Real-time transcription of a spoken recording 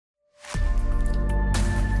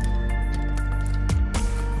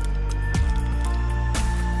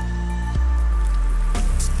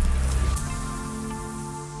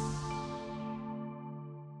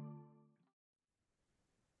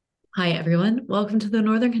Hi, everyone. Welcome to the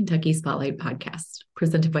Northern Kentucky Spotlight podcast,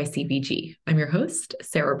 presented by CVG. I'm your host,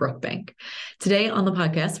 Sarah Brookbank. Today on the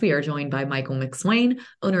podcast, we are joined by Michael McSwain,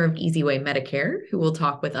 owner of EasyWay Medicare, who will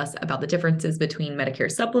talk with us about the differences between Medicare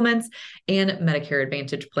supplements and Medicare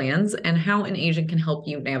Advantage plans and how an agent can help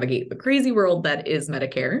you navigate the crazy world that is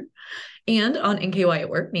Medicare. And on NKY at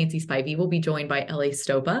Work, Nancy Spivey will be joined by L.A.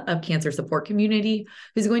 Stopa of Cancer Support Community,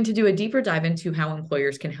 who's going to do a deeper dive into how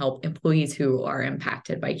employers can help employees who are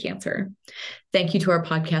impacted by cancer. Thank you to our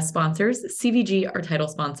podcast sponsors, CVG, our title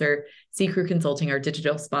sponsor, C-Crew Consulting, our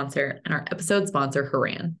digital sponsor, and our episode sponsor,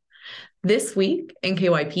 Haran. This week,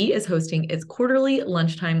 NKYP is hosting its quarterly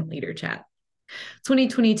lunchtime leader chat.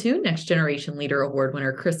 2022 Next Generation Leader Award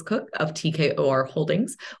winner Chris Cook of TKOR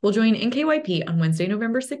Holdings will join NKYP on Wednesday,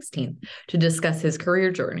 November 16th to discuss his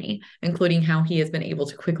career journey, including how he has been able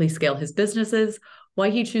to quickly scale his businesses, why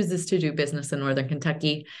he chooses to do business in Northern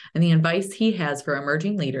Kentucky, and the advice he has for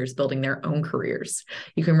emerging leaders building their own careers.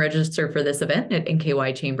 You can register for this event at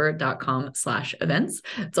nkychamber.com/events.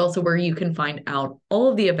 It's also where you can find out all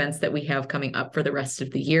of the events that we have coming up for the rest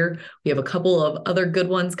of the year. We have a couple of other good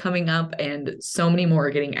ones coming up and so many more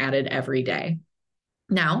getting added every day.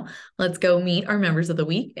 Now, let's go meet our members of the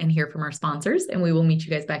week and hear from our sponsors, and we will meet you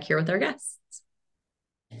guys back here with our guests.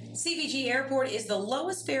 CVG Airport is the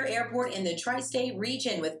lowest fare airport in the tri-state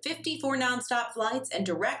region with 54 nonstop flights and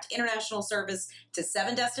direct international service to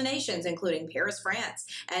 7 destinations, including Paris, France,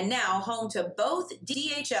 and now home to both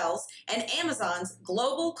DHL's and Amazon's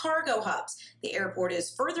global cargo hubs. The airport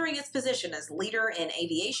is furthering its position as leader in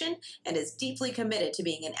aviation and is deeply committed to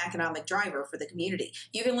being an economic driver for the community.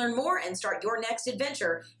 You can learn more and start your next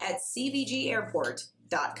adventure at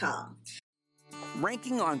cvgairport.com.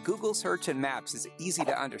 Ranking on Google Search and Maps is easy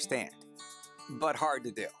to understand, but hard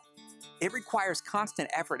to do. It requires constant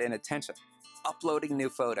effort and attention, uploading new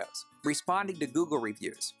photos, responding to Google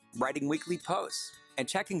reviews, writing weekly posts, and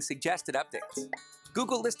checking suggested updates.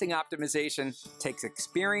 Google listing optimization takes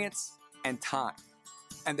experience and time,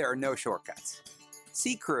 and there are no shortcuts.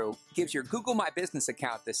 C-Crew gives your Google My Business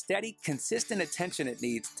account the steady, consistent attention it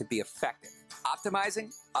needs to be effective,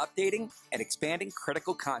 optimizing, updating, and expanding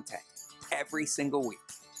critical content every single week.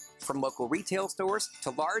 From local retail stores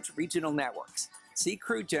to large regional networks,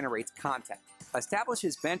 C-Crew generates content,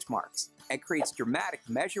 establishes benchmarks, and creates dramatic,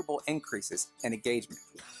 measurable increases in engagement.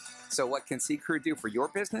 So what can C-Crew do for your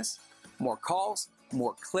business? More calls,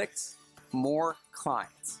 more clicks, more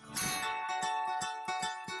clients.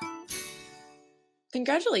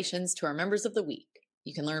 Congratulations to our members of the week.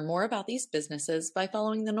 You can learn more about these businesses by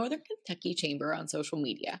following the Northern Kentucky Chamber on social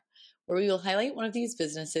media, where we will highlight one of these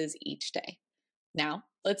businesses each day. Now,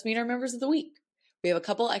 let's meet our members of the week. We have a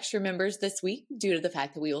couple extra members this week due to the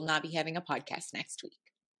fact that we will not be having a podcast next week.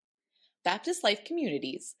 Baptist Life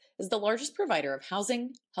Communities is the largest provider of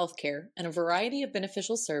housing, healthcare, and a variety of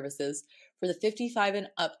beneficial services for the 55 and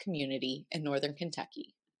up community in Northern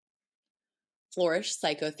Kentucky. Flourish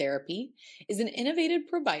Psychotherapy is an innovative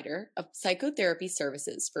provider of psychotherapy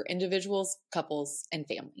services for individuals, couples, and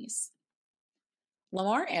families.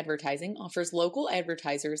 Lamar Advertising offers local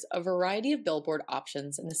advertisers a variety of billboard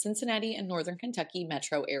options in the Cincinnati and Northern Kentucky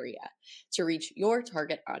metro area to reach your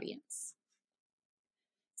target audience.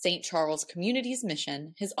 St. Charles Community's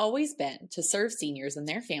mission has always been to serve seniors and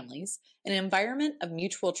their families in an environment of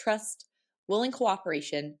mutual trust, willing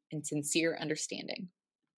cooperation, and sincere understanding.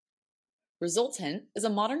 Resultant is a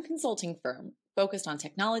modern consulting firm focused on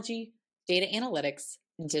technology, data analytics,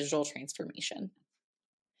 and digital transformation.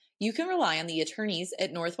 You can rely on the attorneys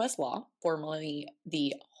at Northwest Law, formerly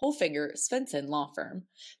the Holfinger Svensson Law Firm,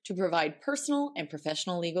 to provide personal and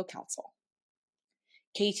professional legal counsel.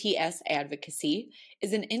 KTS Advocacy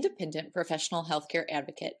is an independent professional healthcare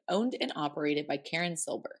advocate owned and operated by Karen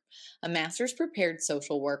Silber, a master's prepared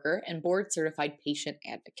social worker and board-certified patient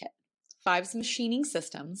advocate. Fives Machining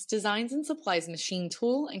Systems designs and supplies machine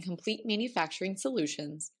tool and complete manufacturing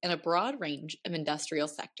solutions in a broad range of industrial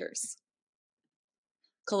sectors.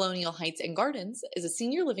 Colonial Heights and Gardens is a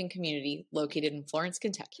senior living community located in Florence,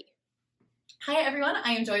 Kentucky. Hi everyone,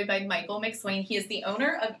 I am joined by Michael McSwain. He is the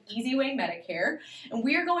owner of EasyWay Medicare, and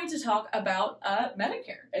we are going to talk about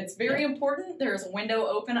Medicare. It's very important. There's a window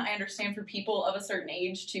open, I understand, for people of a certain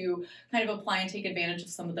age to kind of apply and take advantage of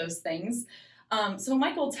some of those things. So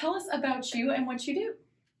Michael, tell us about you and what you do.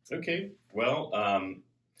 Okay, well, a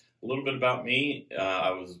little bit about me.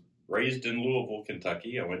 I was raised in Louisville,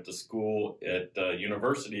 Kentucky. I went to school at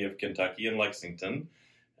University of Kentucky in Lexington,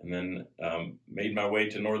 and then made my way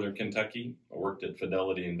to Northern Kentucky. I worked at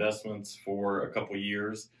Fidelity Investments for a couple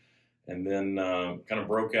years, and then kind of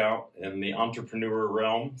broke out in the entrepreneur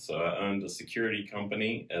realm. So I owned a security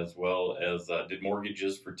company as well as did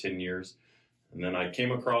mortgages for 10 years. And then I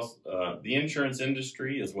came across the insurance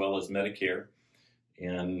industry as well as Medicare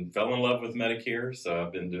and fell in love with Medicare. So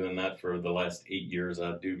I've been doing that for the last 8 years.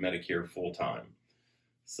 I do Medicare full time.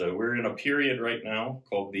 So we're in a period right now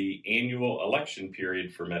called the annual election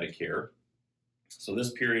period for Medicare. So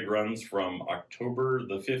this period runs from October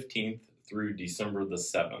the 15th through December the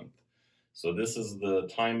 7th. So this is the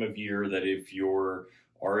time of year that if you're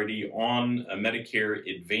already on a Medicare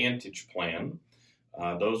Advantage plan,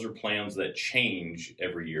 those are plans that change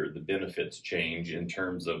every year. The benefits change in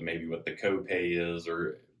terms of maybe what the copay is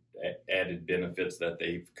or added benefits that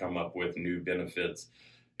they've come up with, new benefits.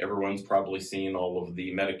 Everyone's probably seen all of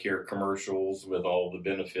the Medicare commercials with all the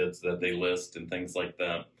benefits that they list and things like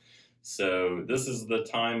that. So this is the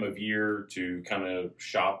time of year to kind of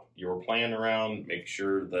shop your plan around, make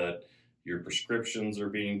sure that your prescriptions are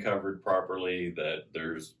being covered properly, that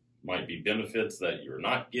there's might be benefits that you're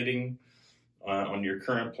not getting on your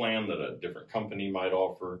current plan that a different company might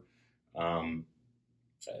offer,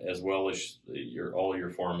 as well as all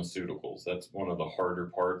your pharmaceuticals. That's one of the harder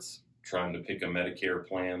parts trying to pick a Medicare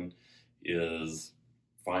plan, is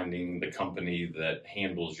finding the company that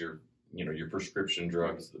handles your prescription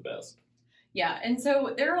drugs the best. Yeah, and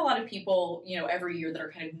so there are a lot of people, every year that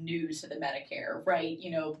are kind of new to the Medicare, right?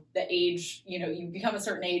 The age, you become a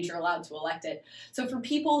certain age, you're allowed to elect it. So for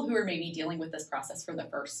people who are maybe dealing with this process for the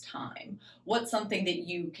first time, what's something that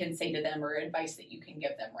you can say to them or advice that you can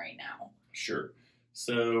give them right now? Sure.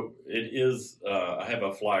 So it is, I have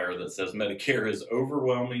a flyer that says Medicare is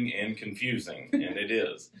overwhelming and confusing, and it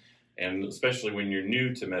is. And especially when you're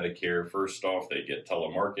new to Medicare, first off, they get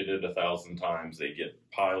telemarketed 1,000 times. They get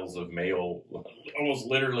piles of mail, almost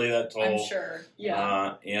literally that tall. I'm sure,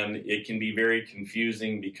 yeah. And it can be very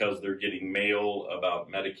confusing because they're getting mail about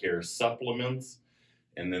Medicare supplements,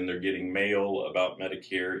 and then they're getting mail about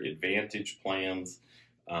Medicare Advantage plans,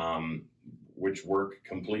 which work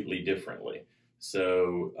completely differently.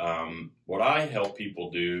 So what I help people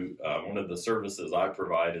do, one of the services I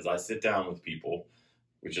provide is I sit down with people,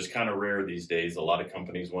 which is kind of rare these days. A lot of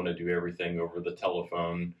companies want to do everything over the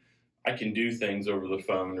telephone. I can do things over the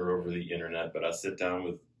phone or over the internet, but I sit down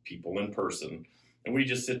with people in person, and we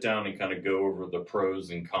just sit down and kind of go over the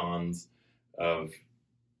pros and cons of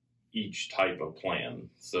each type of plan.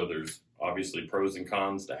 So there's obviously pros and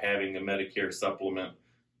cons to having a Medicare supplement.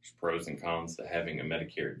 There's pros and cons to having a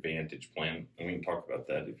Medicare Advantage plan, and we can talk about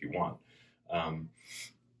that if you want.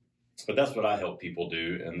 But that's what I help people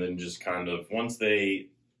do. And then just kind of once they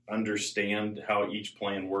understand how each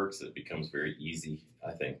plan works, it becomes very easy,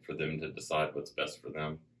 I think, for them to decide what's best for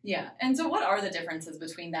them. Yeah. And so what are the differences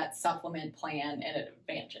between that supplement plan and an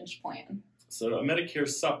Advantage plan? So a Medicare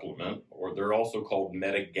supplement, or they're also called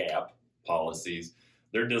Medigap policies,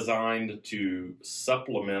 they're designed to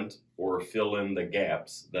supplement or fill in the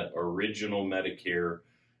gaps that original Medicare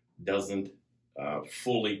doesn't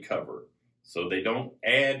fully cover. So they don't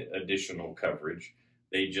add additional coverage.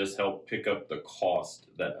 They just help pick up the cost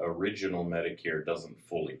that original Medicare doesn't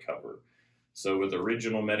fully cover. So with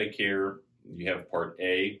original Medicare, you have Part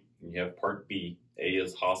A and you have Part B. A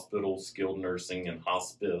is hospital, skilled nursing, and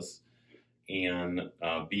hospice. And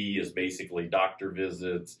B is basically doctor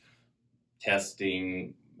visits,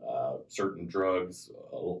 testing, certain drugs,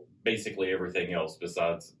 basically everything else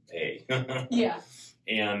besides A. Yeah.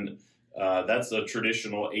 And that's a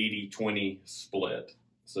traditional 80-20 split.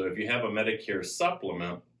 So if you have a Medicare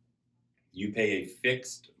supplement, you pay a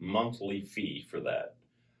fixed monthly fee for that.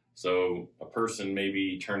 So a person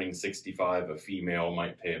maybe turning 65, a female,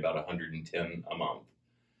 might pay about $110 a month,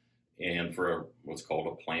 and for what's called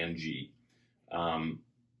a Plan G.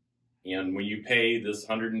 And when you pay this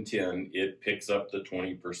 $110, it picks up the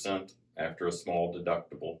 20% after a small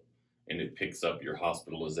deductible, and it picks up your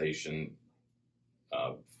hospitalization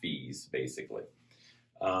fees, basically.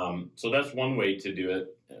 So that's one way to do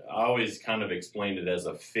it. I always kind of explained it as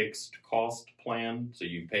a fixed cost plan. So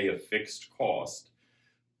you pay a fixed cost.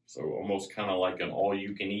 So almost kind of like an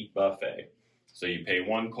all-you-can-eat buffet. So you pay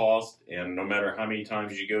one cost, and no matter how many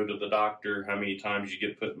times you go to the doctor, how many times you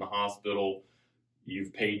get put in the hospital,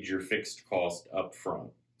 you've paid your fixed cost up front.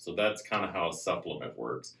 So that's kind of how a supplement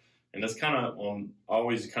works. And that's kind of, I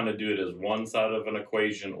always kind of do it as one side of an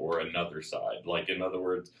equation or another side. Like, in other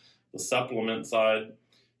words, the supplement side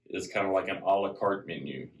is kind of like an a la carte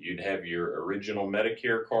menu. You'd have your original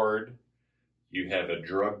Medicare card. You have a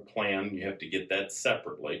drug plan. You have to get that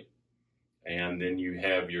separately. And then you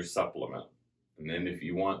have your supplement. And then if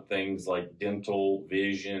you want things like dental,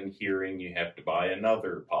 vision, hearing, you have to buy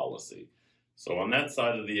another policy. So on that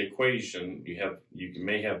side of the equation, you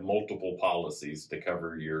may have multiple policies to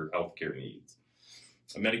cover your healthcare needs.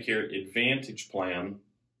 A Medicare Advantage plan,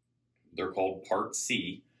 they're called Part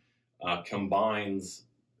C, combines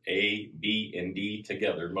A, B, and D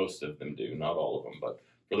together. Most of them do, not all of them, but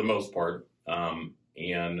for the most part.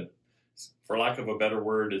 And for lack of a better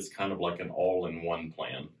word, it's kind of like an all-in-one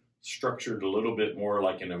plan, structured a little bit more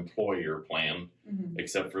like an employer plan,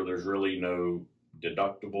 except for there's really no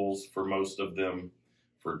deductibles for most of them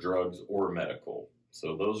for drugs or medical.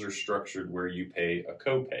 So those are structured where you pay a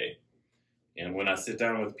copay. And when I sit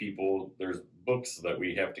down with people, there's books that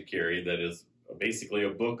we have to carry that is basically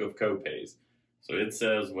a book of copays. So it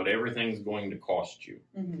says what everything's going to cost you.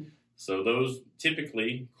 So those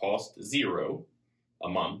typically cost $0 a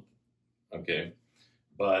month, okay?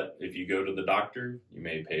 But if you go to the doctor, you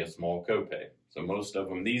may pay a small copay. So most of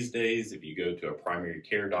them these days, if you go to a primary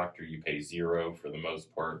care doctor, you pay $0 for the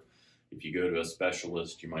most part. If you go to a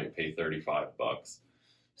specialist, you might pay $35.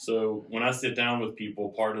 So when I sit down with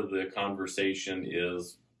people, part of the conversation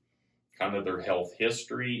is kind of their health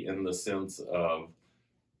history in the sense of,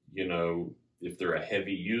 you know, if they're a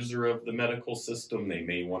heavy user of the medical system, they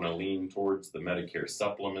may want to lean towards the Medicare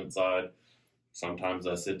supplement side. Sometimes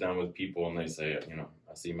I sit down with people and they say, you know,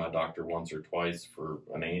 I see my doctor once or twice for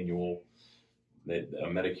an annual. A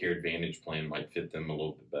Medicare Advantage plan might fit them a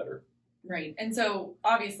little bit better. Right. And so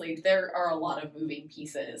obviously there are a lot of moving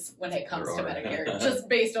pieces when it comes to Medicare, just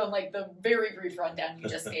based on like the very brief rundown you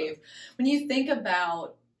just gave. When you think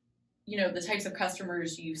about, you know, the types of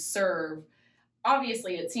customers you serve,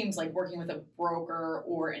 obviously it seems like working with a broker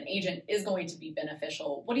or an agent is going to be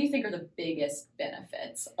beneficial. What do you think are the biggest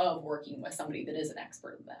benefits of working with somebody that is an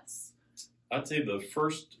expert in this? I'd say the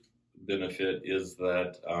first benefit is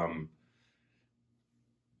that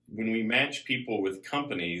when we match people with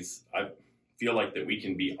companies, I feel like that we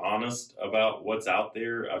can be honest about what's out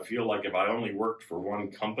there. I feel like if I only worked for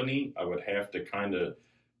one company, I would have to kind of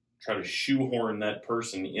try to shoehorn that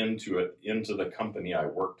person into the company I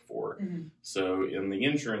worked for. So in the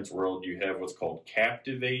insurance world, you have what's called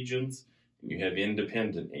captive agents, and you have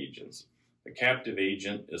independent agents. A captive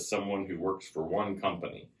agent is someone who works for one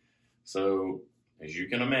company. So as you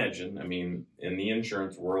can imagine, I mean, in the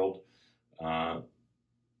insurance world,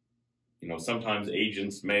 you know, sometimes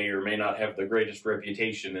agents may or may not have the greatest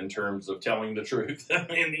reputation in terms of telling the truth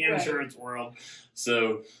in the insurance world.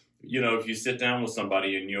 So, you know, if you sit down with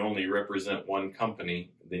somebody and you only represent one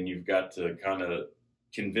company, then you've got to kind of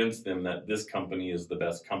convince them that this company is the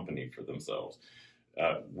best company for themselves,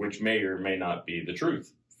 which may or may not be the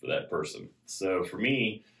truth for that person. So for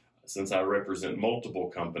me, since I represent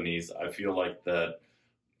multiple companies, I feel like that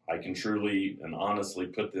I can truly and honestly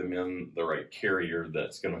put them in the right carrier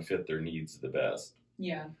that's going to fit their needs the best.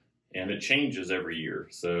 Yeah. And it changes every year.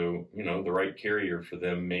 So, you know, the right carrier for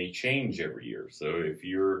them may change every year. So if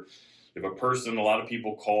a person, a lot of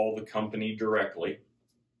people call the company directly.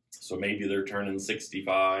 So maybe they're turning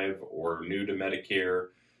 65 or new to Medicare,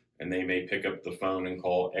 and they may pick up the phone and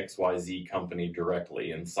call XYZ company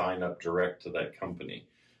directly and sign up direct to that company.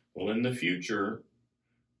 Well, in the future,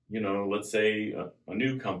 you know, let's say a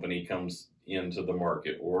new company comes into the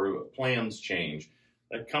market or plans change.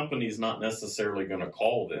 That company is not necessarily going to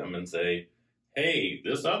call them and say, hey,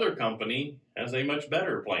 this other company has a much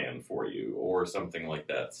better plan for you or something like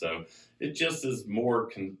that. So it just is more,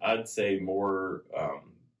 I'd say more,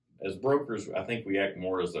 as brokers, I think we act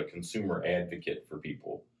more as a consumer advocate for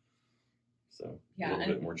people. So a little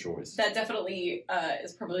bit more choice. That definitely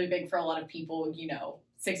is probably big for a lot of people, you know,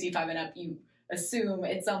 65 and up, you assume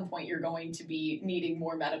at some point you're going to be needing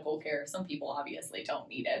more medical care. Some people obviously don't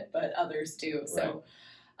need it, but others do. So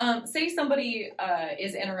say somebody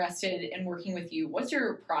is interested in working with you. What's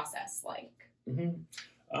your process like?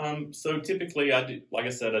 So typically I do, like I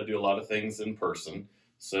said, I do a lot of things in person.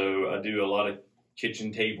 So I do a lot of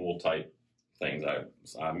kitchen table type things.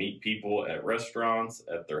 I meet people at restaurants,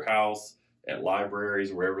 at their house, at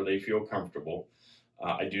libraries, wherever they feel comfortable.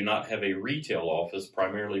 I do not have a retail office,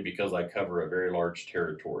 primarily because I cover a very large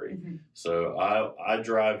territory. So I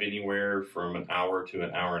drive anywhere from an hour to an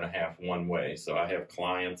hour and a half one way. So I have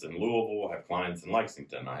clients in Louisville, I have clients in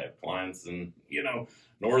Lexington, I have clients in, you know,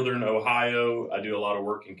 northern Ohio. I do a lot of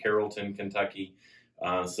work in Carrollton, Kentucky.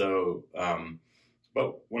 But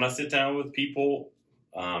when I sit down with people,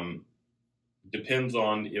 depends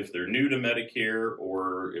on if they're new to Medicare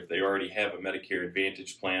or if they already have a Medicare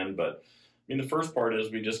Advantage plan. But I mean, the first part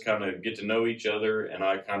is we just kind of get to know each other, and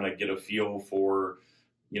I kind of get a feel for,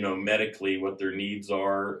 you know, medically what their needs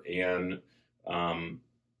are, and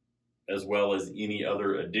as well as any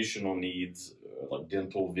other additional needs like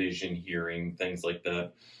dental, vision, hearing, things like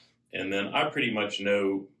that. And then I pretty much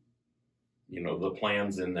know, the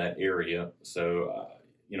plans in that area. So,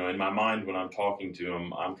 in my mind, when I'm talking to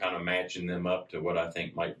them, I'm kind of matching them up to what I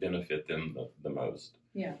think might benefit them the most.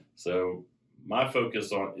 Yeah. So my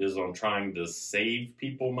focus is on trying to save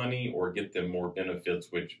people money or get them more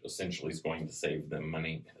benefits, which essentially is going to save them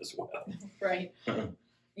money as well. Right.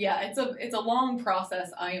 Yeah, it's a long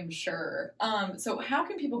process, I am sure. So how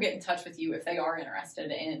can people get in touch with you if they are interested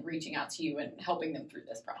in reaching out to you and helping them through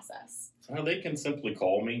this process? They can simply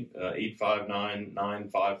call me.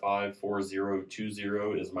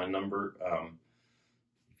 859-955-4020 is my number.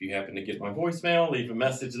 If you happen to get my voicemail, leave a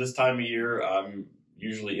message this time of year. I'm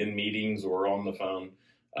usually in meetings or on the phone,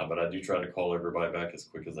 but I do try to call everybody back as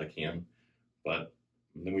quick as I can. But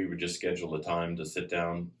then we would just schedule a time to sit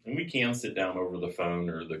down, and we can sit down over the phone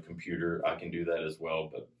or the computer. I can do that as well,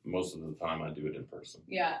 but most of the time I do it in person.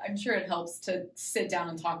 Yeah, I'm sure it helps to sit down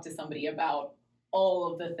and talk to somebody about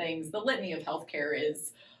all of the things. The litany of healthcare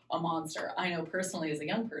is a monster. I know personally as a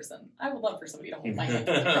young person, I would love for somebody to hold my hand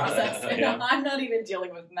through the process. Yeah. I'm not even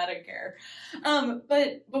dealing with Medicare.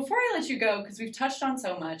 But before I let you go, because we've touched on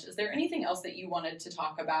so much, is there anything else that you wanted to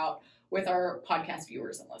talk about with our podcast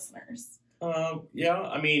viewers and listeners? I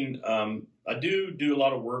do a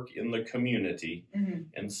lot of work in the community. Mm-hmm.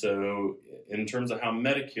 And so in terms of how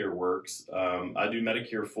Medicare works, I do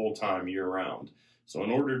Medicare full-time year-round. So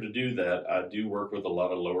in order to do that, I do work with a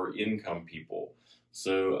lot of lower-income people.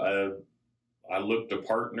 So I look to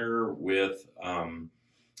partner with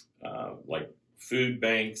like food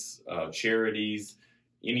banks, charities,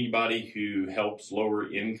 anybody who helps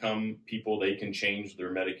lower-income people. They can change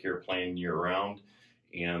their Medicare plan year-round.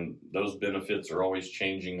 And those benefits are always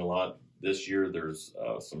changing a lot. This year, there's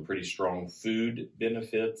some pretty strong food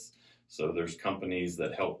benefits. So there's companies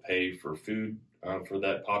that help pay for food for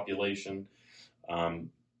that population.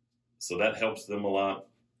 So that helps them a lot.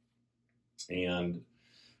 And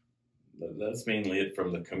that's mainly it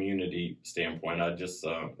from the community standpoint. I just,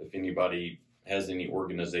 if anybody has any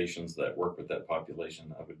organizations that work with that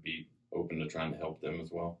population, I would be open to trying to help them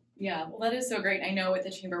as well. Yeah, well, that is so great. I know at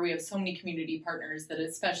the Chamber we have so many community partners that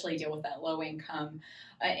especially deal with that low income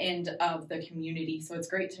end of the community. So it's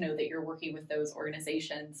great to know that you're working with those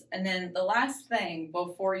organizations. And then the last thing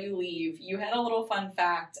before you leave, you had a little fun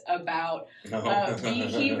fact about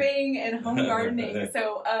beekeeping and home gardening.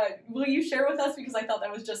 So will you share with us? Because I thought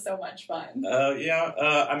that was just so much fun.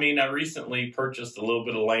 I recently purchased a little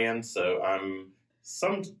bit of land, so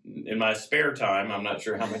in my spare time, I'm not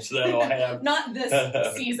sure how much of that I'll have. Not this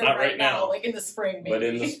season not right now, like in the spring maybe. But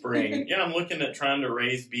in the spring. Yeah, I'm looking at trying to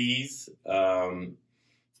raise bees.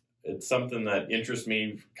 It's something that interests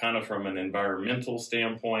me kind of from an environmental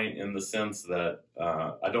standpoint in the sense that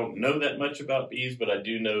I don't know that much about bees, but I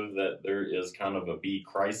do know that there is kind of a bee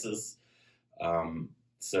crisis.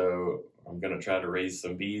 So I'm going to try to raise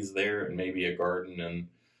some bees there and maybe a garden and,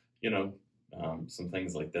 some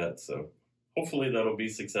things like that. So hopefully that'll be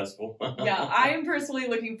successful. Yeah, I am personally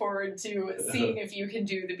looking forward to seeing if you can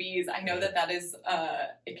do the bees. I know that is,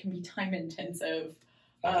 it can be time intensive.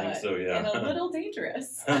 I think so, yeah. And a little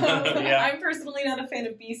dangerous. Yeah. I'm personally not a fan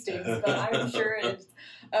of bee stings, but I'm sure it's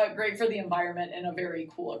great for the environment and a very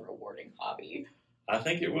cool and rewarding hobby. I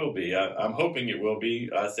think it will be. I'm hoping it will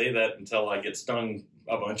be. I say that until I get stung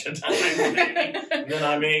a bunch of times. Then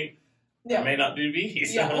I may not do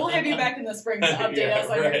bees. Yeah, we'll have you back in the spring to update us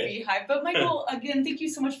on your right. beehive. But Michael, again, thank you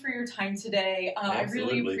so much for your time today. I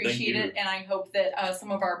really appreciate it, and I hope that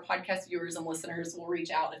some of our podcast viewers and listeners will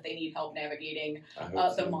reach out if they need help navigating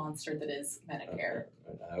the monster that is Medicare.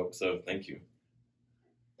 I hope so. Thank you.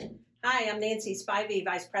 Hi, I'm Nancy Spivey,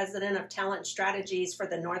 Vice President of Talent Strategies for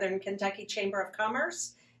the Northern Kentucky Chamber of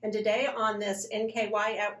Commerce. And today on this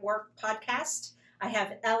NKY at Work podcast, I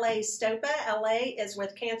have L.A. Stopa. L.A. is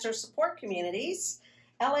with Cancer Support Communities.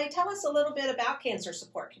 L.A., tell us a little bit about Cancer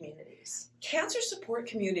Support Communities. Cancer Support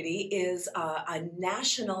Community is a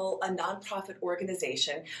nonprofit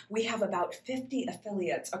organization. We have about 50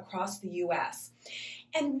 affiliates across the U.S.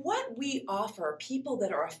 And what we offer people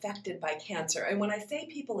that are affected by cancer, and when I say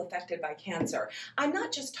people affected by cancer, I'm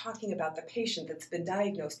not just talking about the patient that's been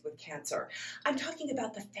diagnosed with cancer. I'm talking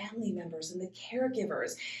about the family members and the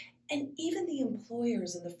caregivers, and even the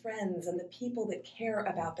employers and the friends and the people that care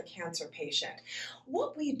about the cancer patient.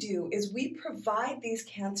 What we do is we provide these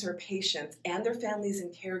cancer patients and their families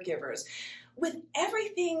and caregivers with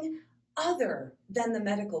everything other than the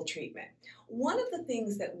medical treatment. One of the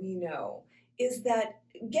things that we know is that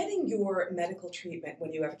getting your medical treatment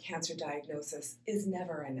when you have a cancer diagnosis is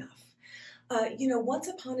never enough. Once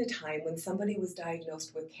upon a time when somebody was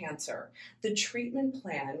diagnosed with cancer, the treatment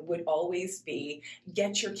plan would always be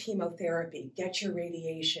get your chemotherapy, get your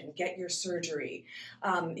radiation, get your surgery.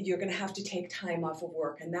 You're going to have to take time off of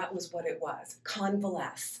work, and that was what it was,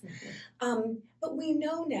 convalesce. But we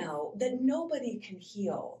know now that nobody can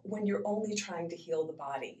heal when you're only trying to heal the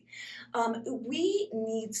body. We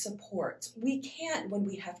need supports. We can't, when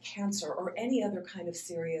we have cancer or any other kind of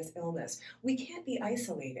serious illness, we can't be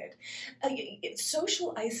isolated.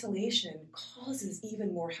 Social isolation causes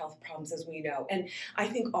even more health problems, as we know. And I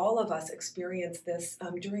think all of us experienced this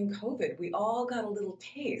during COVID. We all got a little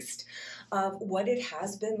taste of what it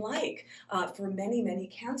has been like for many, many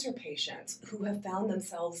cancer patients who have found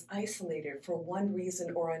themselves isolated for one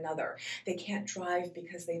reason or another. They can't drive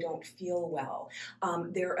because they don't feel well.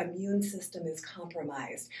 Their immune system is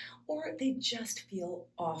compromised, or they just feel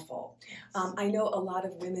awful. I know a lot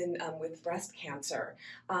of women with breast cancer,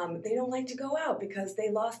 they don't like to go out because they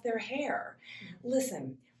lost their hair.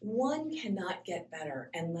 Listen, one cannot get better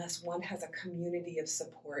unless one has a community of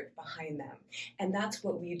support behind them. And that's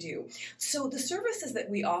what we do. So the services that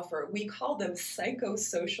we offer, we call them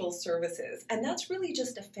psychosocial services. And that's really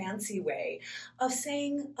just a fancy way of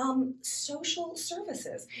saying social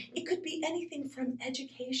services. It could be anything from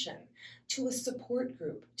education to a support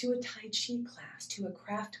group, to a Tai Chi class, to a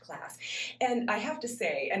craft class. And I have to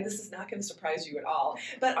say, and this is not going to surprise you at all,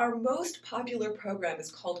 but our most popular program is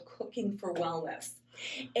called Cooking for Wellness.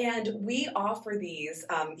 And we offer these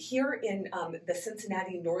here in the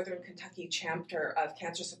Cincinnati, Northern Kentucky chapter of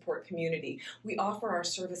Cancer Support Community. We offer our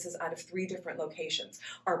services out of 3 different locations.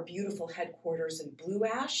 Our beautiful headquarters in Blue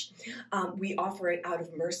Ash. We offer it out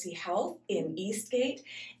of Mercy Health in Eastgate.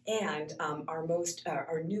 And our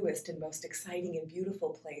newest and most exciting and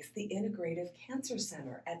beautiful place, the Integrative Cancer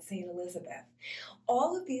Center at St. Elizabeth.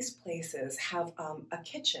 All of these places have a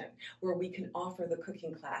kitchen where we can offer the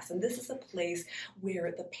cooking class. And this is a place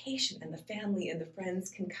where the patient and the family and the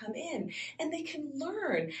friends can come in and they can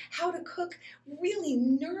learn how to cook really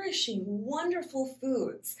nourishing, wonderful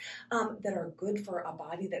foods that are good for a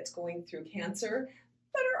body that's going through cancer,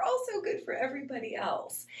 but are also good for everybody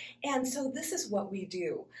else. And so this is what we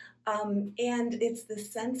do. And it's the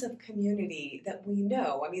sense of community that we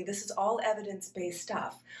know. I mean, this is all evidence-based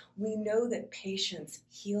stuff. We know that patients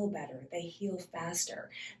heal better. They heal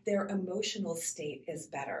faster. Their emotional state is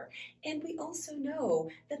better. And we also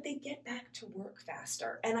know that they get back to work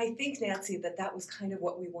faster. And I think, Nancy, that was kind of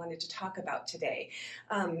what we wanted to talk about today.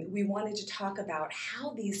 We wanted to talk about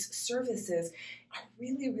how these services are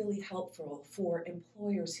really, really helpful for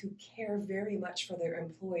employers who care very much for their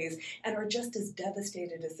employees and are just as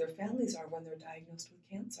devastated as their families are when they're diagnosed with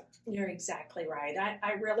cancer. You're exactly right.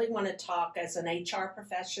 I really want to talk as an HR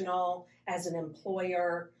professional, as an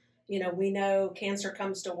employer. You know, we know cancer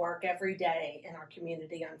comes to work every day in our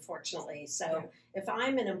community, unfortunately. So if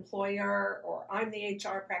I'm an employer or I'm the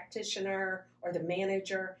HR practitioner or the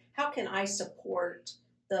manager, how can I support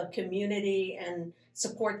the community and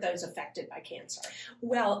support those affected by cancer?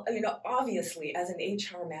 Well, obviously, as an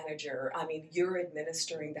HR manager, you're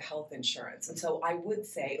administering the health insurance. And so I would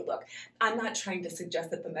say, look, I'm not trying to suggest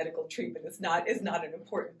that the medical treatment is not an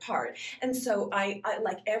important part. And so I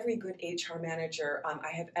like every good HR manager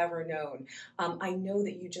I have ever known, I know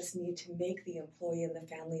that you just need to make the employee and the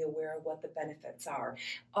family aware of what the benefits are.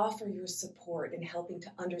 Offer your support in helping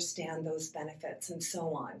to understand those benefits and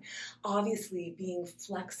so on. Obviously, being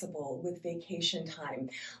flexible with vacation time.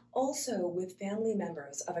 Also, with family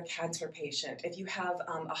members of a cancer patient, if you have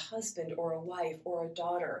a husband or a wife or a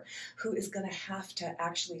daughter who is going to have to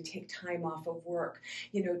actually take time off of work,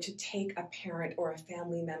 to take a parent or a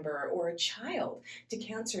family member or a child to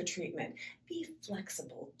cancer treatment, be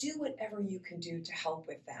flexible. Do whatever you can do to help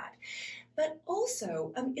with that. But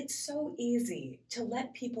also, it's so easy to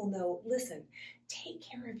let people know, listen, take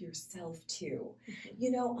care of yourself too.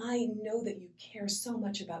 I know that you care so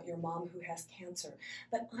much about your mom who has cancer,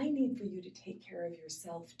 but I need for you to take care of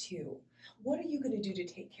yourself too. What are you going to do to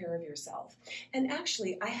take care of yourself? And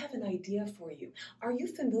actually, I have an idea for you. Are you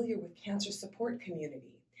familiar with Cancer Support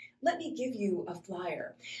Community? Let me give you a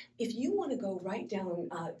flyer. If you want to go right down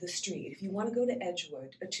the street, if you want to go to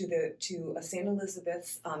Edgewood, to St.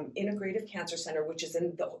 Elizabeth's Integrative Cancer Center, which is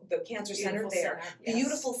in the cancer center there,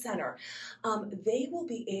 beautiful center, they will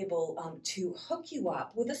be able to hook you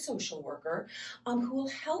up with a social worker who will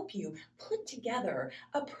help you put together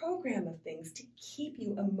a program of things to keep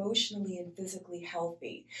you emotionally and physically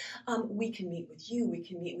healthy. We can meet with you, we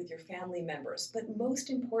can meet with your family members, but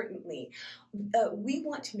most importantly, we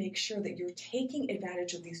want to make make sure that you're taking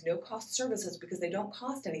advantage of these no-cost services because they don't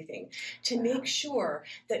cost anything, to make sure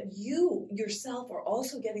that you yourself are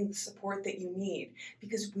also getting the support that you need,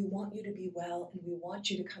 because we want you to be well and we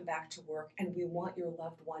want you to come back to work and we want your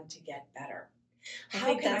loved one to get better. I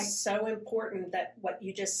think that's so important, that what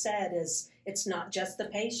you just said is it's not just the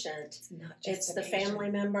patient, it's the family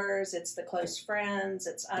members, it's the close friends,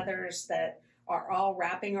 it's others that are all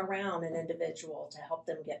wrapping around an individual to help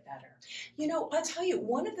them get better. You know, I'll tell you,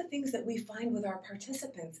 one of the things that we find with our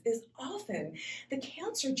participants is often the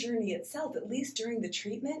cancer journey itself, at least during the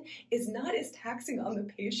treatment, is not as taxing on the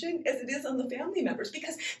patient as it is on the family members,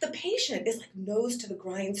 because the patient is like nose to the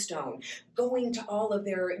grindstone, going to all of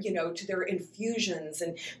their, to their infusions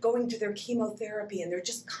and going to their chemotherapy, and they're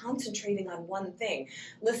just concentrating on one thing.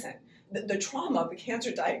 Listen, the trauma of a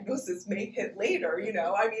cancer diagnosis may hit later,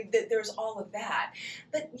 there's all of that.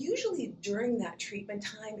 But usually during that treatment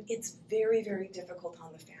time, it's very, very difficult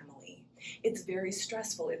on the family. It's very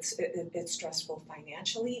stressful. It's stressful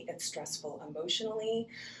financially. It's stressful emotionally.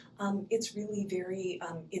 It's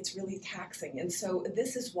really taxing. And so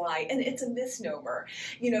this is why, and it's a misnomer,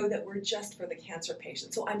 that we're just for the cancer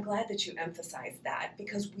patient. So I'm glad that you emphasized that,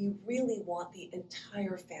 because we really want the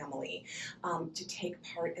entire family to take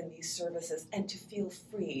part in these services and to feel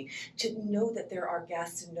free, to know that they're our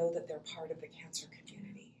guests and know that they're part of the cancer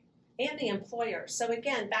community. And the employer. So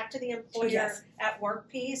again, back to the employer at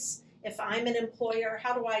work piece. If I'm an employer,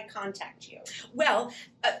 how do I contact you? Well,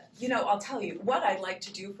 I'll tell you what I'd like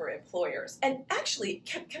to do for employers. And actually,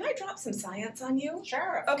 can I drop some science on you?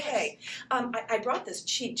 Sure. Okay. I brought this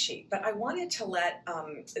cheat sheet, but I wanted to let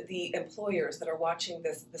the employers that are watching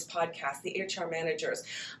this podcast, the HR managers,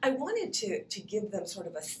 I wanted to give them sort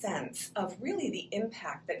of a sense of really the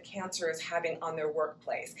impact that cancer is having on their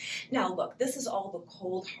workplace. Now, look, this is all the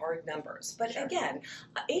cold, hard numbers. But again,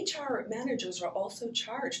 HR managers are also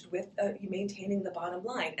charged with maintaining the bottom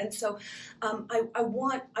line. And so I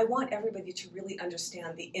want everybody to really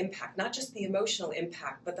understand the impact, not just the emotional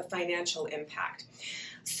impact, but the financial impact.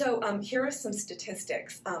 So here are some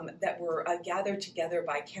statistics that were gathered together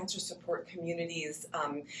by Cancer Support Community's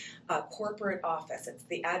corporate office. It's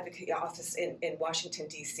the advocate office in Washington,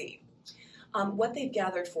 D.C. What they've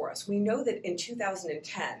gathered for us, we know that in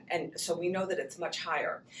 2010, and so we know that it's much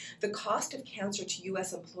higher, the cost of cancer to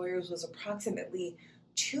U.S. employers was approximately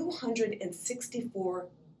 $264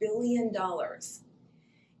 billion.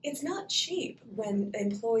 It's not cheap when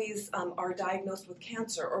employees are diagnosed with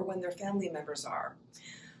cancer or when their family members are.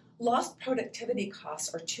 Lost productivity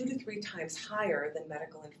costs are 2 to 3 times higher than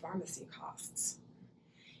medical and pharmacy costs.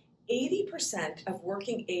 80% of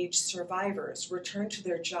working age survivors return to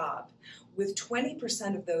their job, with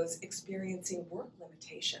 20% of those experiencing work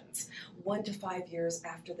limitations 1 to 5 years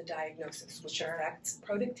after the diagnosis, which affects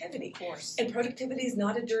productivity. Of course. And productivity is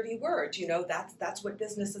not a dirty word. That's what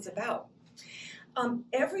business is about.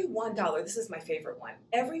 Every $1, this is my favorite one,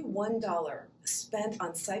 every $1 spent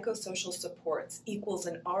on psychosocial supports equals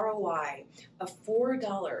an ROI of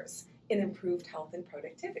 $4 in improved health and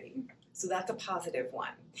productivity. So that's a positive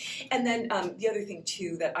one. And then the other thing,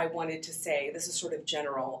 too, that I wanted to say, this is sort of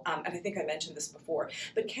general, and I think I mentioned this before,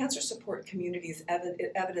 but Cancer Support Community's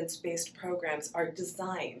evidence-based programs are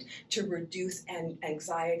designed to reduce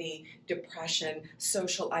anxiety, depression,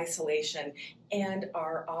 social isolation, and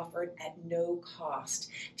are offered at no cost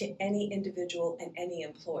to any individual and any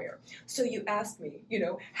employer. So you asked me,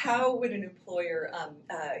 how would an employer,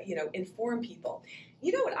 inform people?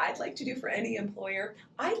 You know what I'd like to do for any employer?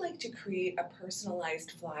 I'd like to create a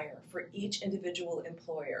personalized flyer for each individual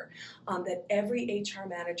employer that every HR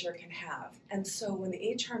manager can have. And so when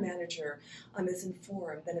the HR manager is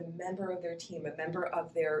informed that a member of their team, a member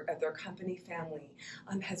of their company family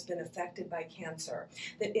has been affected by cancer,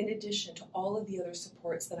 that in addition to all of the other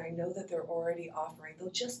supports that I know that they're already offering, they'll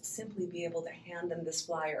just simply be able to hand them this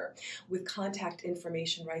flyer with contact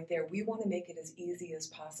information right there. We want to make it as easy as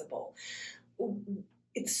possible.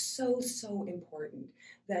 It's so, so important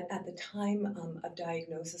that at the time of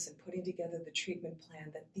diagnosis and putting together the treatment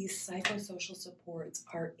plan, that these psychosocial supports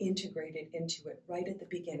are integrated into it right at the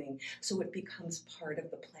beginning so it becomes part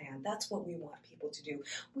of the plan. That's what we want people to do.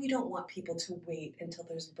 We don't want people to wait until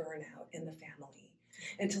there's burnout in the family,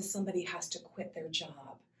 until somebody has to quit their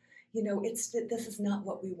job. This is not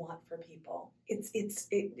what we want for people.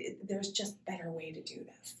 There's just a better way to do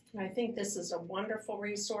this. I think this is a wonderful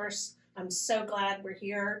resource. I'm so glad we're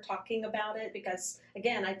here talking about it because,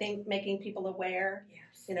 again, I think making people aware,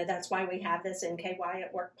 that's why we have this NKY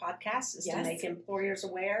at Work podcast, is to make employers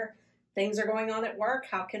aware things are going on at work.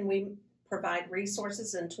 How can we provide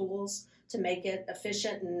resources and tools to make it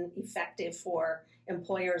efficient and effective for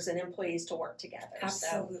employers and employees to work together.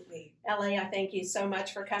 Absolutely. So, LA, I thank you so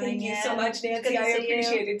much for coming in. Thank you so much, Nancy. I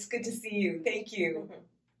appreciate it. It's good to see you. Thank you. Mhm.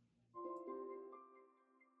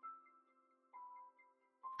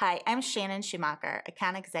 Hi, I'm Shannon Schumacher,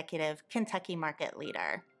 Account Executive, Kentucky Market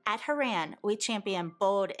Leader. At Haran, we champion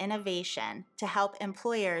bold innovation to help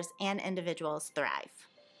employers and individuals thrive.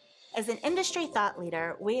 As an industry thought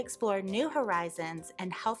leader, we explore new horizons in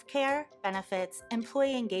healthcare, benefits,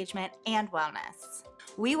 employee engagement, and wellness.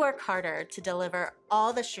 We work harder to deliver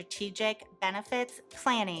all the strategic benefits,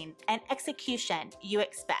 planning, and execution you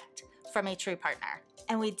expect from a true partner.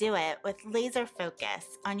 And we do it with laser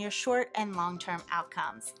focus on your short and long-term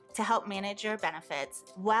outcomes to help manage your benefits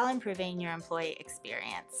while improving your employee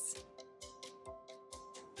experience.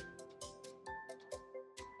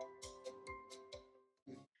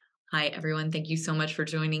 Hi, everyone. Thank you so much for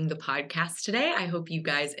joining the podcast today. I hope you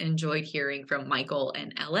guys enjoyed hearing from Michael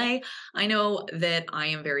and LA. I know that I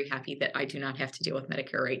am very happy that I do not have to deal with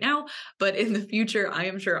Medicare right now, but in the future, I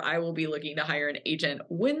am sure I will be looking to hire an agent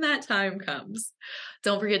when that time comes.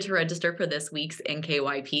 Don't forget to register for this week's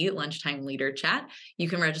NKYP Lunchtime Leader Chat. You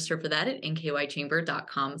can register for that at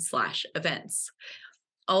nkychamber.com/events.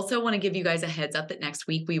 Also want to give you guys a heads up that next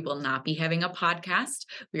week we will not be having a podcast.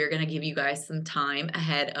 We are going to give you guys some time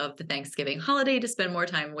ahead of the Thanksgiving holiday to spend more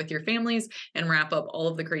time with your families and wrap up all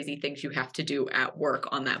of the crazy things you have to do at work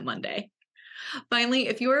on that Monday. Finally,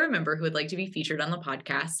 if you are a member who would like to be featured on the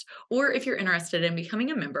podcast, or if you're interested in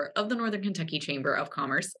becoming a member of the Northern Kentucky Chamber of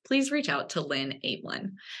Commerce, please reach out to Lynn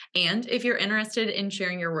Ablin. And if you're interested in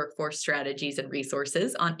sharing your workforce strategies and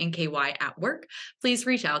resources on NKY at Work, please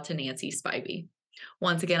reach out to Nancy Spivey.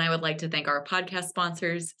 Once again, I would like to thank our podcast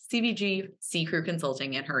sponsors, CVG, C Crew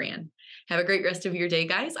Consulting, and Haran. Have a great rest of your day,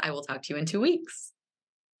 guys. I will talk to you in 2 weeks.